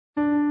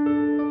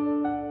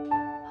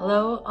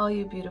Hello, all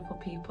you beautiful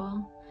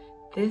people.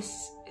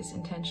 This is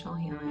Intentional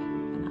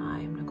Healing, and I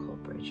am Nicole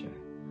Bridger.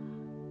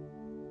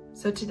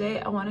 So today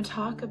I want to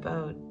talk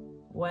about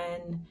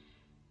when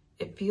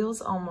it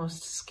feels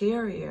almost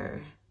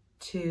scarier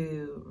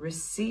to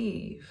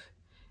receive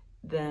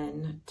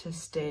than to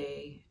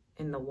stay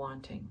in the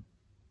wanting,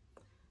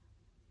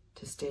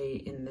 to stay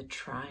in the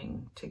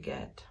trying to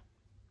get.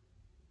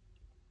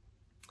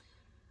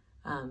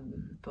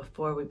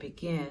 Before we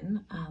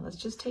begin, let's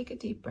just take a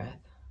deep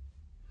breath.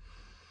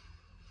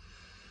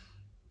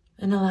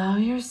 And allow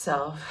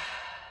yourself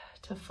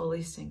to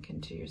fully sink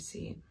into your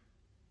seat.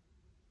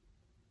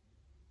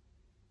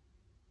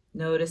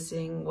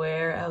 Noticing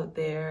where out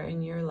there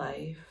in your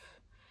life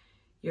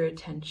your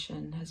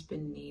attention has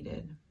been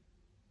needed.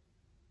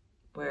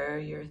 Where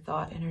your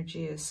thought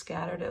energy is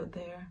scattered out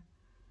there.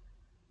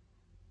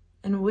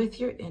 And with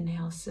your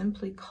inhale,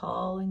 simply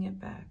calling it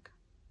back.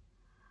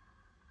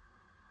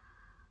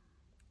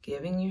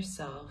 Giving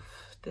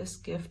yourself this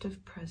gift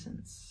of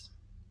presence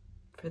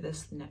for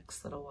this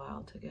next little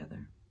while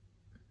together.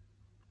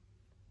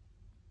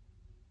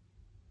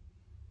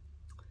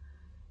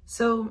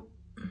 So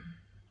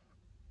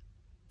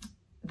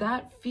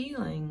that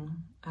feeling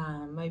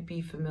might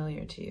be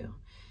familiar to you.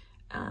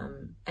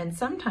 And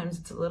sometimes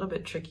it's a little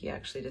bit tricky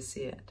actually to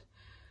see it.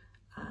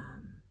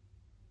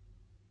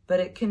 But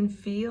it can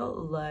feel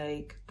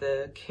like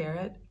the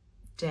carrot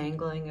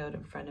dangling out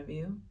in front of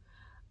you.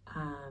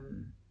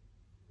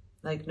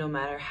 Like no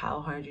matter how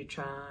hard you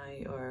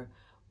try or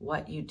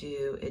what you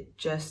do, it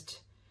just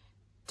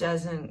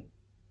doesn't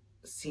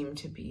seem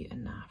to be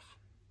enough,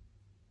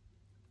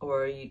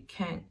 or you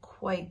can't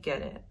quite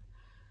get it.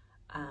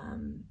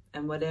 And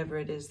whatever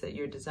it is that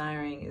you're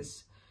desiring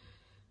is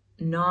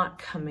not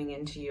coming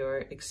into your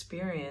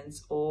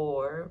experience,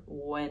 or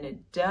when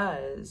it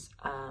does,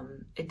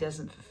 it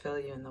doesn't fulfill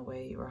you in the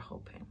way you were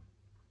hoping.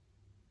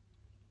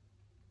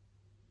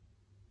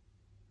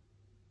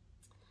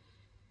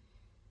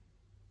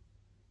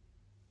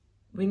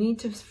 We need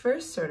to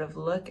first sort of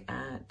look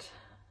at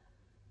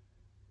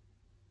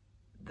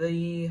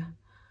the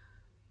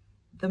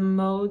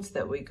modes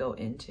that we go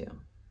into.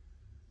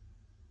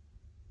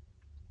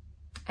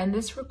 And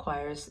this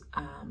requires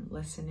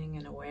listening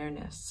and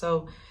awareness.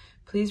 So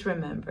please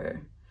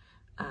remember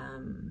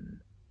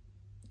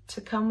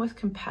to come with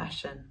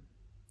compassion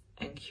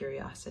and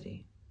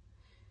curiosity.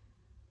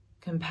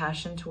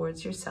 Compassion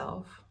towards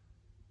yourself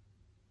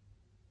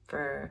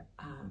for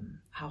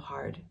how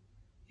hard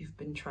you've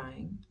been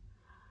trying.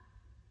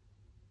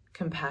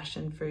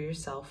 Compassion for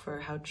yourself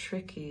for how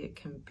tricky it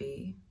can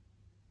be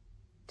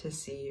to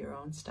see your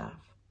own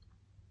stuff.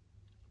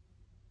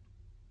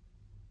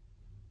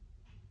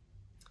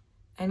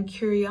 And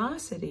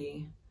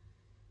curiosity,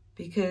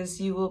 because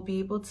you will be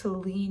able to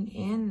lean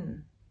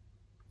in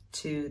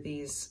to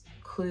these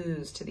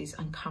clues, to these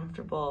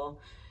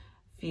uncomfortable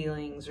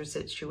feelings or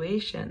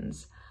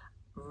situations,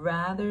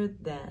 rather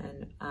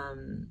than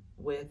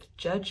with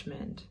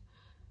judgment,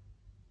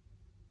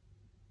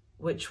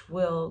 which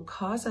will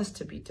cause us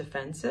to be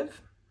defensive.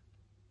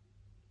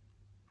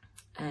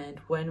 And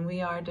when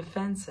we are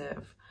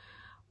defensive,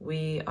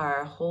 we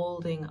are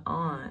holding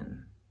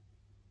on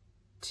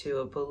to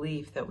a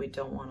belief that we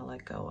don't want to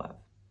let go of.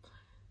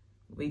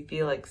 We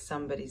feel like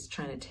somebody's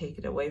trying to take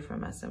it away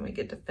from us, and we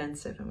get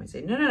defensive and we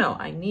say, no,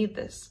 I need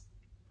this.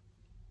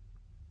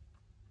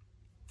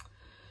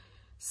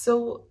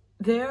 So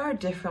there are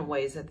different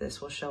ways that this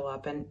will show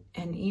up,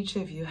 and each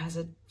of you has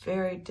a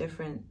very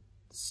different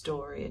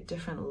story, a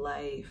different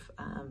life,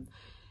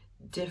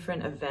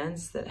 different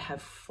events that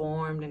have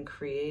formed and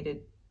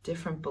created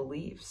different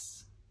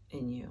beliefs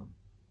in you.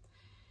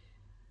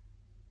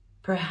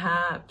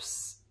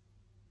 Perhaps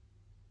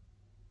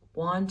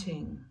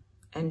wanting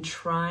and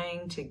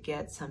trying to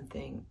get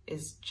something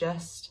is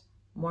just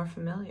more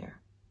familiar.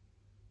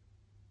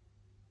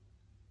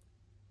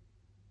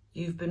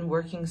 You've been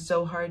working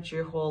so hard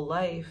your whole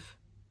life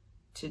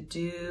to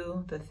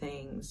do the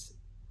things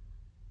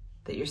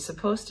that you're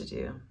supposed to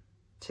do,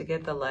 to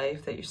get the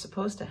life that you're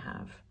supposed to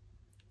have.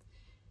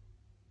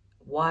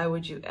 Why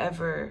would you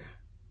ever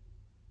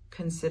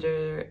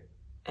consider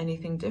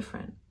anything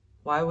different?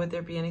 Why would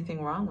there be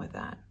anything wrong with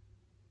that?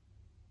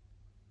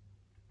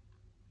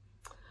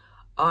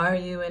 Are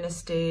you in a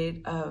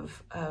state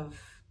of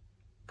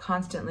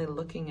constantly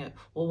looking at,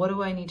 well, what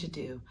do I need to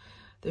do?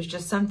 There's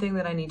just something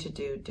that I need to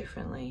do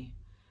differently.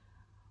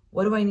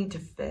 What do I need to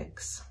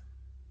fix?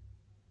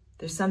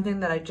 There's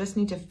something that I just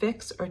need to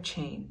fix or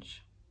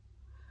change.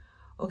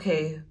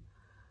 Okay,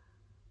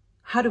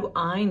 how do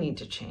I need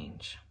to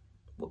change?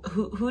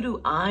 Who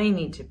do I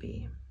need to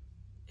be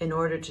in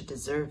order to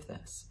deserve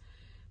this?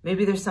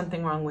 Maybe there's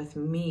something wrong with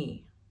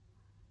me.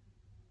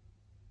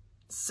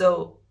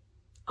 So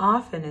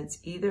often it's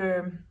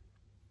either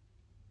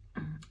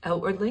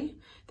outwardly,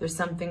 there's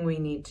something we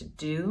need to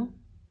do,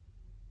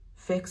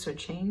 fix or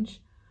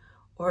change,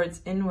 or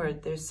it's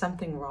inward, there's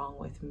something wrong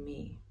with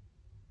me.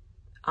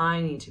 I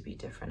need to be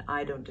different.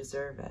 I don't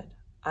deserve it.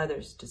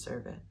 Others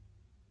deserve it.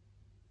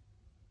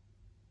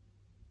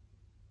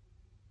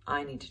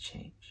 I need to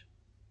change.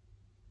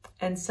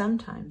 And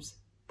sometimes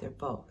they're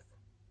both.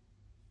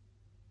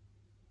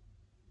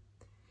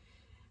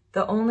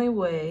 The only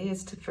way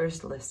is to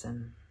first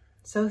listen.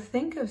 So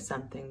think of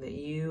something that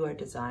you are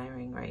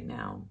desiring right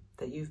now,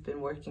 that you've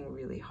been working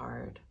really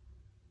hard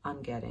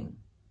on getting,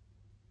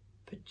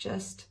 but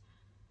just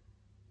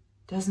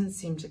doesn't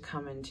seem to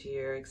come into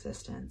your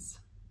existence,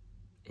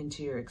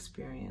 into your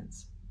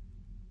experience.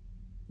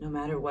 No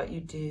matter what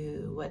you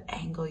do, what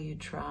angle you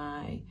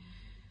try,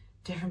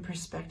 different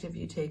perspective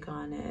you take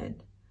on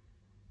it,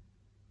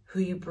 who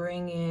you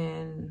bring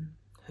in,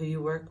 who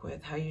you work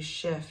with, how you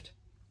shift.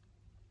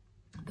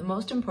 The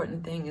most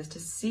important thing is to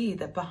see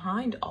that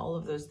behind all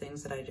of those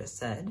things that I just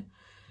said,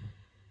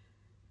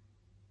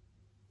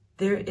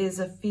 there is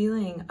a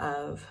feeling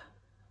of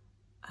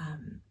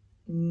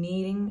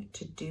needing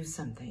to do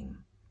something.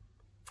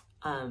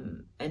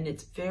 And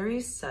it's very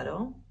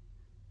subtle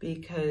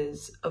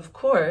because, of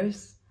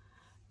course,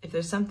 if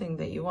there's something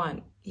that you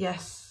want,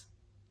 yes,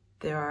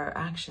 there are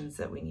actions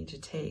that we need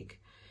to take.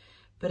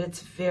 But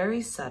it's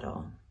very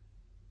subtle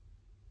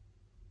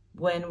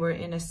when we're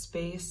in a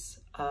space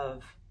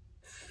of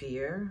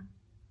fear,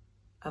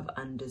 of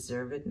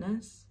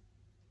undeservedness.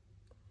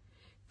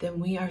 Then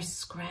we are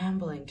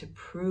scrambling to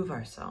prove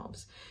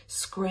ourselves,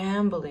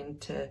 scrambling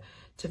to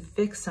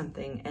fix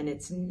something, and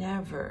it's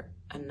never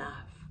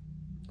enough.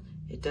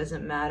 It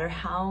doesn't matter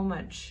how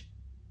much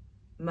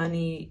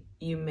money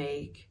you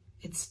make,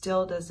 it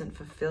still doesn't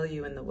fulfill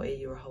you in the way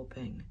you were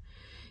hoping.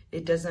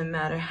 It doesn't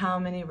matter how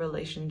many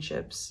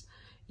relationships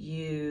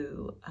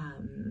you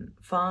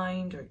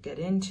find or get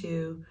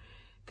into,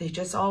 they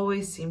just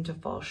always seem to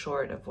fall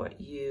short of what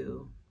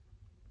you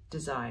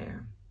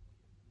desire.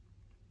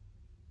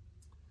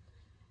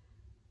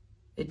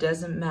 It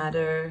doesn't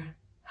matter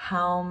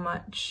how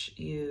much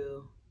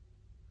you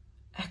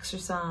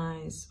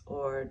exercise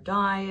or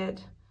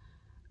diet,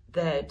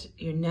 that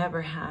you're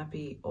never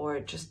happy, or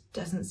it just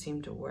doesn't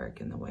seem to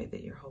work in the way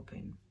that you're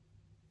hoping.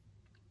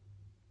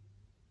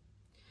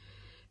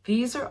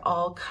 These are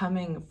all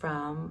coming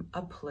from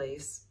a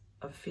place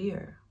of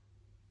fear.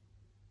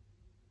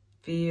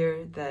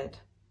 Fear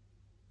that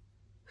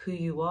who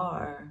you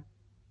are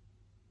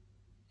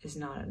is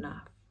not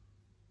enough.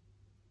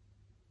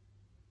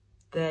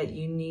 That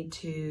you need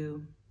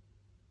to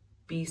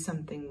be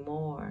something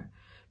more,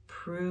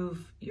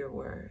 prove your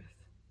worth,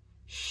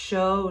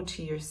 show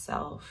to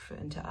yourself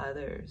and to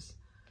others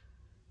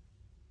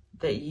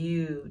that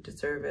you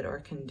deserve it or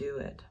can do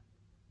it.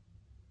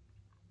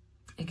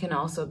 It can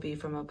also be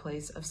from a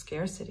place of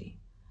scarcity,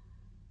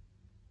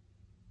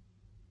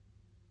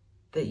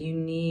 that you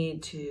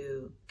need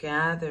to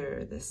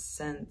gather this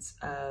sense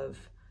of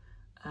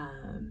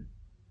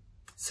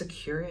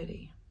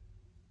security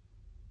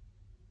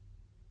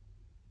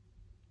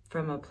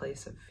from a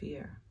place of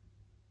fear.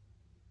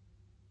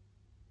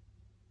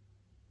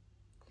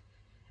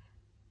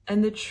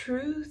 And the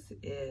truth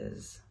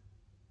is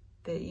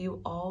that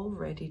you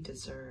already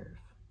deserve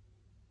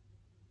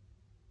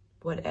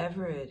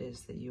whatever it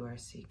is that you are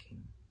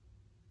seeking.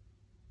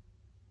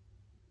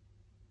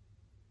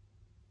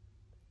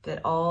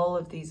 That all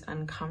of these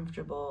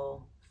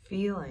uncomfortable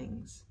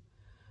feelings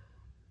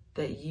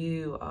that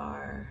you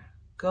are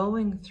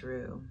going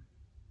through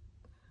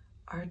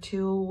are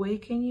to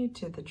awaken you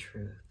to the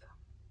truth.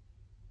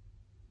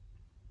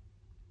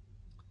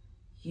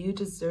 You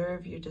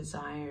deserve your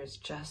desires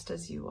just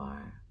as you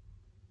are.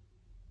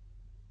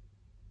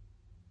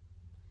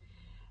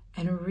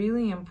 And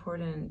really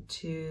important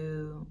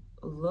to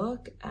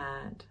look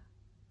at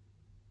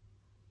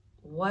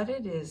what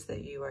it is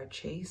that you are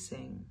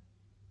chasing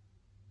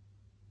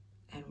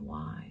and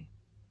why.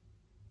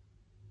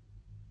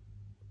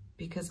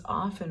 Because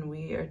often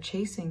we are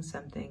chasing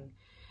something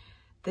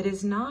that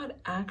is not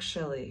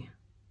actually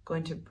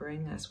going to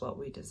bring us what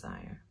we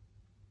desire.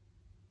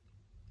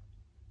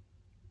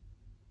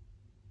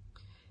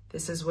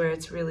 This is where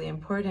it's really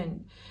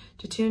important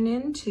to tune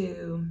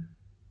into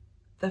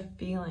the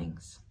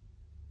feelings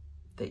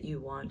that you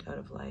want out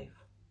of life.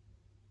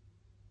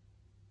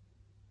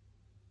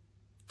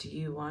 Do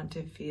you want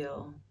to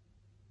feel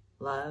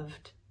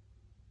loved,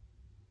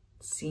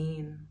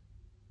 seen,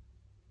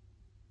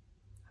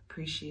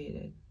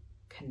 appreciated,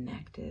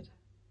 connected,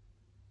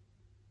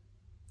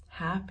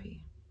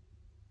 happy,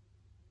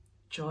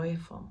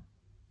 joyful,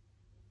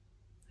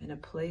 in a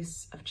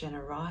place of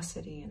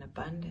generosity and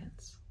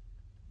abundance?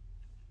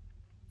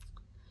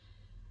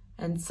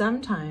 And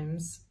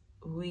sometimes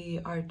we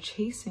are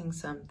chasing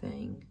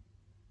something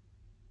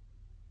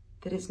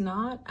that is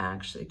not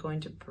actually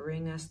going to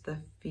bring us the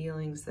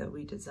feelings that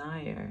we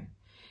desire,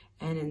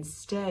 and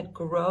instead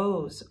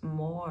grows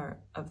more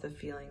of the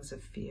feelings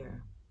of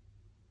fear.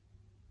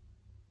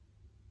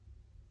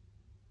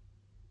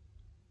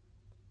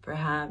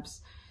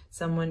 Perhaps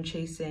someone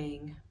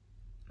chasing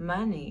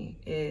money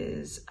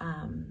is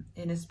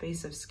in a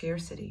space of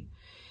scarcity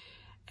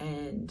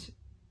and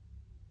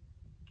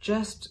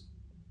just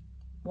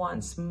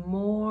wants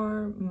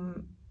more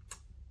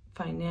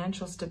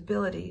financial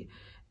stability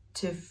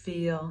to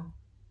feel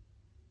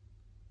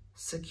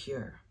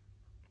secure.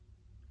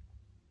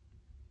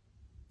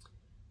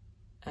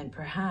 And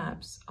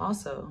perhaps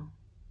also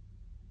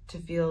to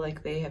feel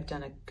like they have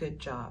done a good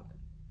job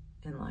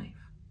in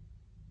life,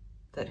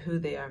 that who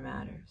they are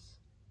matters.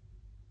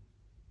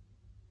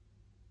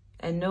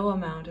 And no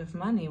amount of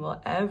money will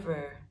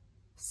ever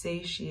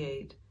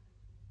satiate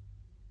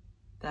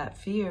that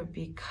fear,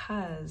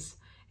 because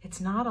it's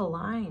not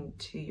aligned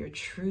to your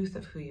truth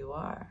of who you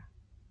are.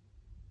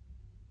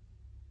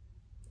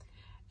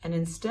 And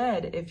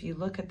instead, if you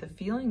look at the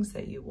feelings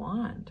that you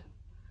want,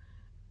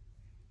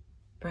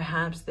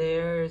 perhaps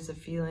there's a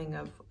feeling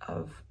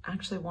of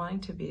actually wanting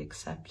to be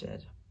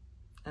accepted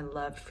and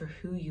loved for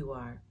who you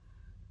are,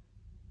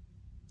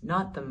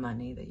 not the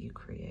money that you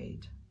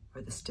create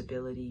or the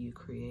stability you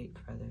create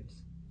for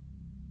others,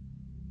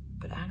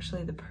 but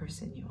actually the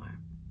person you are.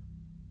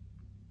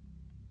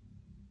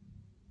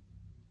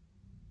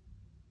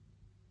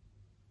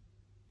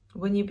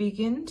 When you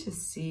begin to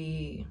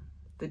see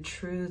the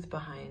truth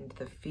behind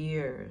the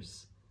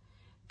fears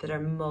that are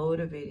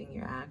motivating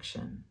your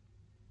action,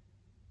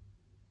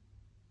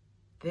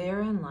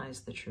 therein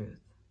lies the truth.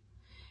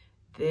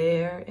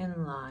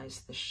 Therein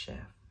lies the shift.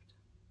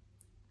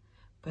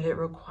 But it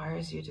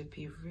requires you to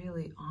be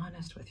really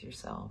honest with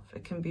yourself.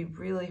 It can be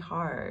really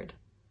hard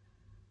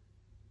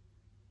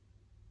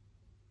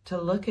to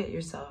look at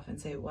yourself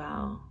and say,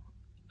 wow,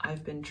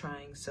 I've been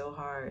trying so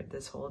hard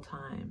this whole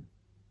time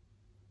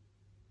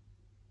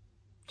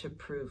to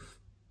prove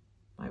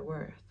my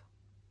worth.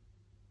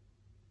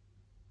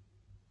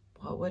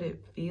 What would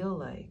it feel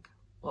like?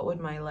 What would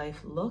my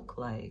life look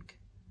like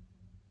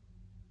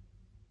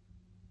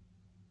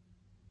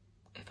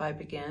if I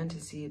began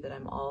to see that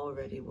I'm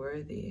already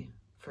worthy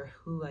for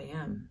who I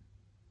am?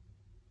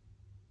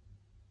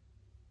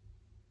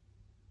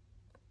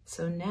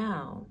 So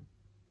now,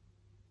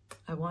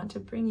 I want to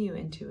bring you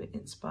into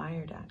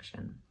inspired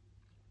action,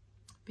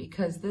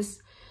 because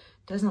this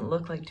doesn't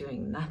look like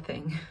doing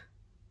nothing.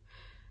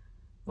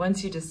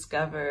 Once you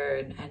discover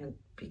and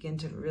begin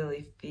to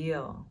really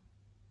feel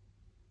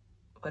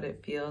what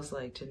it feels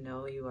like to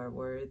know you are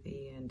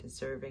worthy and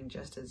deserving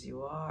just as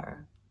you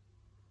are,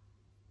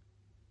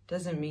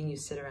 doesn't mean you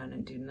sit around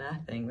and do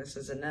nothing. This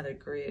is another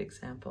great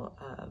example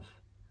of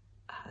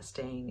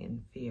staying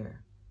in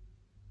fear.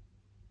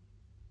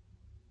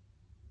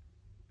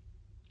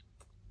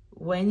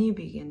 When you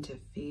begin to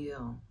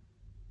feel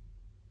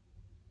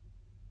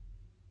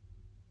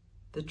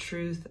the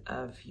truth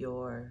of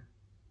your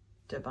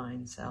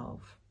divine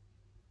self,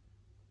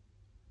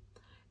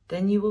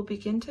 then you will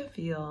begin to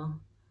feel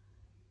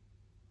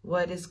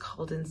what is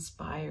called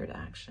inspired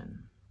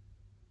action.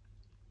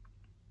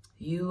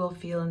 You will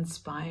feel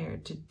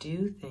inspired to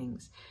do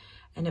things,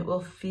 and it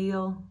will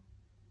feel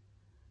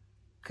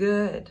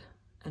good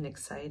and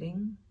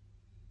exciting,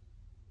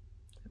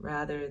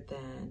 rather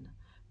than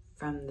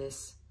from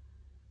this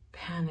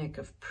panic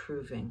of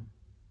proving,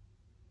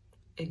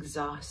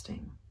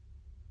 exhausting,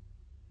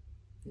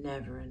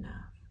 never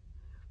enough.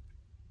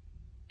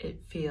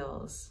 It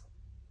feels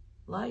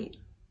light,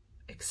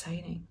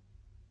 exciting,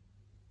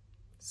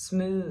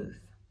 smooth,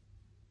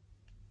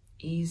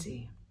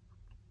 easy.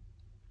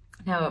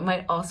 Now, it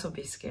might also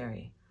be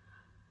scary,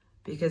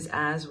 because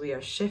as we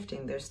are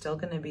shifting, there's still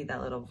going to be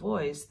that little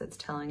voice that's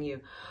telling you,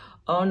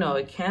 oh no,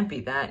 it can't be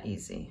that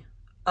easy.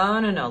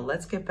 Oh no,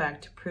 let's get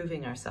back to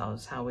proving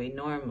ourselves how we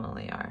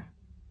normally are.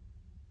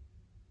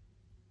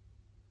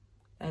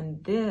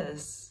 And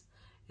this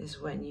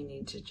is when you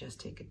need to just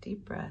take a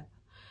deep breath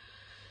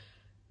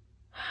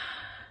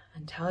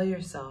and tell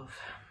yourself,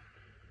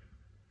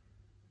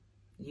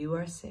 you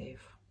are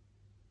safe.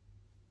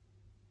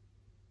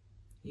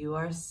 You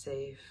are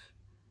safe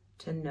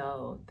to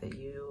know that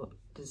you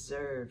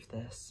deserve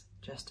this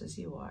just as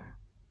you are,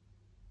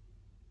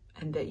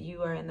 and that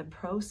you are in the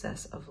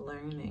process of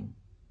learning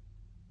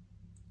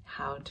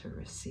how to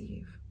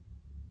receive.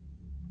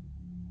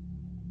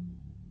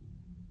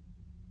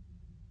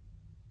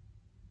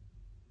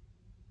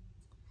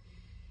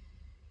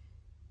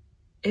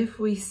 If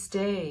we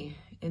stay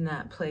in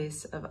that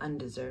place of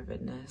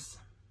undeservedness,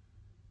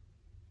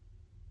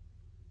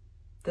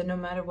 then no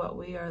matter what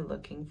we are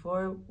looking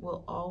for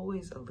will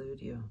always elude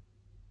you.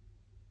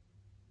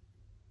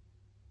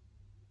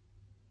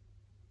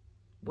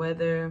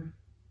 Whether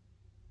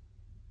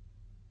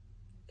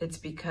it's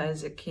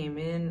because it came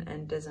in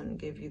and doesn't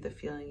give you the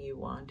feeling you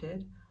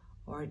wanted,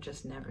 or it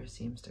just never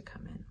seems to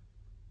come in.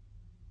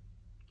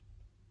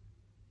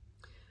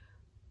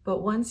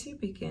 But once you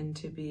begin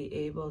to be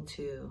able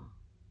to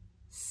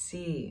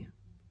see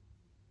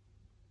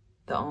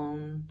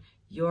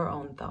your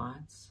own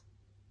thoughts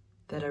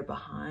that are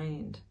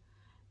behind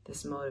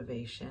this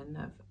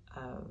motivation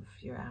of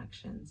your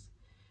actions,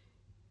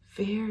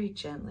 very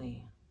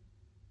gently,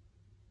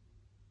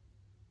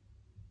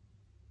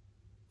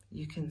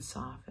 you can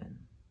soften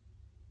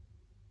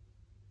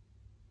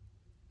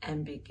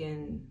and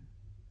begin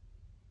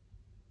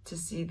to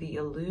see the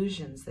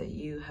illusions that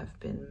you have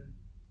been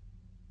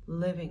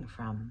living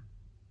from.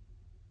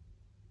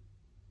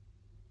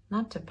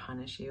 Not to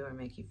punish you or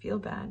make you feel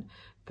bad,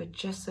 but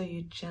just so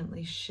you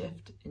gently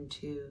shift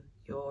into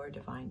your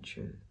divine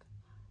truth.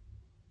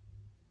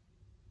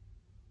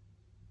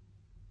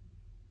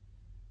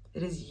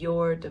 It is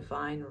your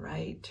divine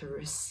right to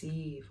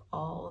receive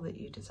all that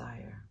you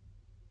desire.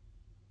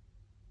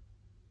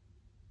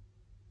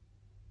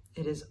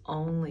 It is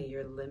only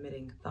your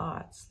limiting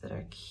thoughts that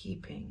are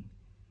keeping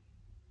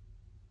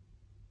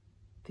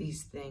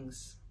these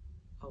things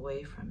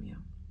away from you.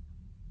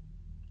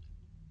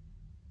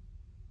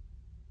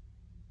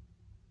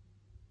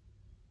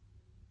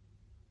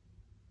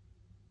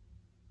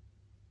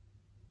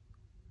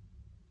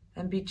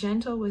 And be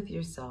gentle with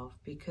yourself,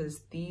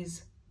 because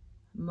these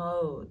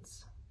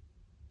modes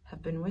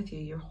have been with you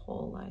your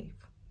whole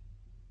life,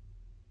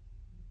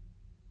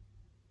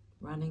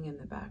 running in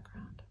the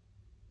background.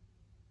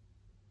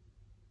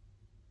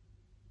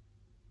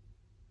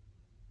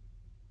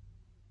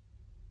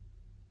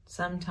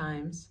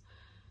 Sometimes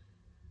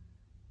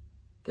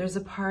there's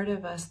a part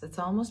of us that's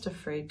almost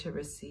afraid to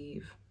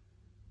receive.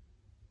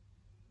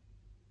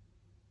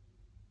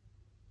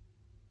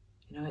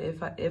 You know,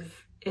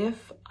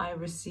 if I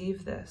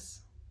receive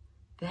this,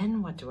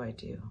 then what do I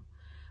do?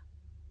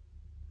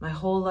 My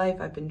whole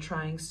life I've been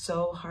trying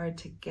so hard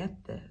to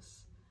get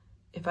this.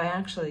 If I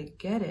actually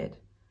get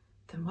it,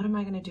 then what am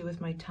I going to do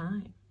with my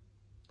time?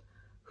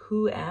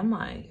 Who am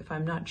I if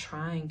I'm not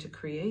trying to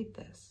create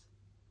this?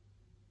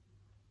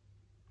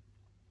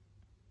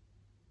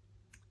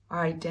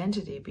 Our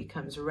identity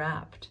becomes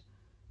wrapped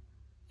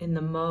in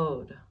the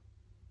mode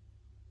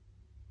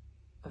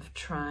of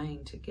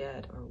trying to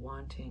get or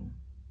wanting.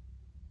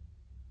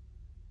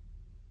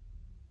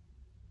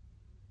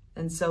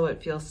 And so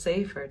it feels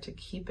safer to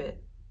keep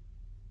it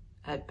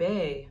at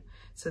bay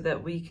so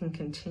that we can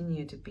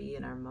continue to be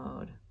in our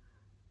mode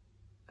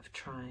of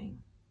trying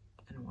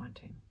and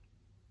wanting.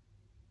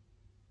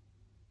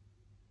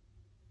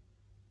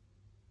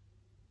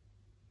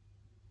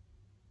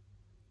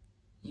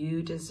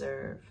 You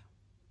deserve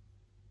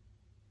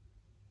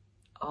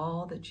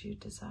all that you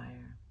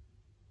desire,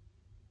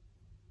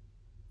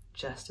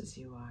 just as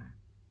you are.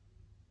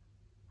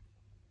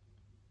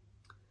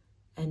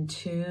 And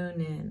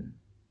tune in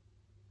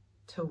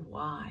to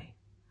why.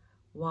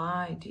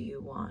 Why do you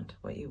want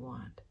what you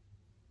want?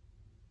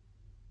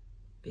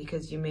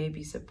 Because you may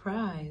be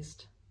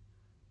surprised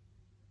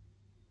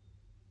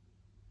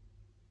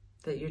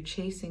that you're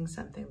chasing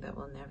something that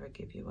will never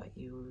give you what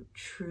you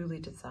truly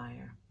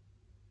desire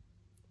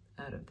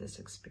out of this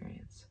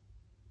experience.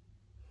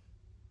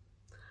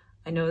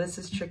 I know this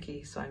is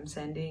tricky, so I'm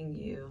sending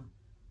you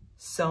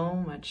so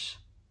much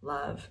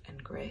love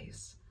and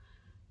grace.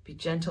 Be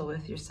gentle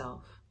with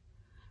yourself.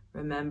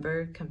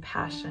 Remember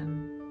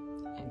compassion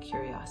and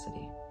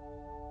curiosity.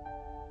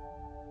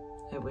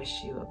 I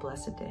wish you a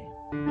blessed day.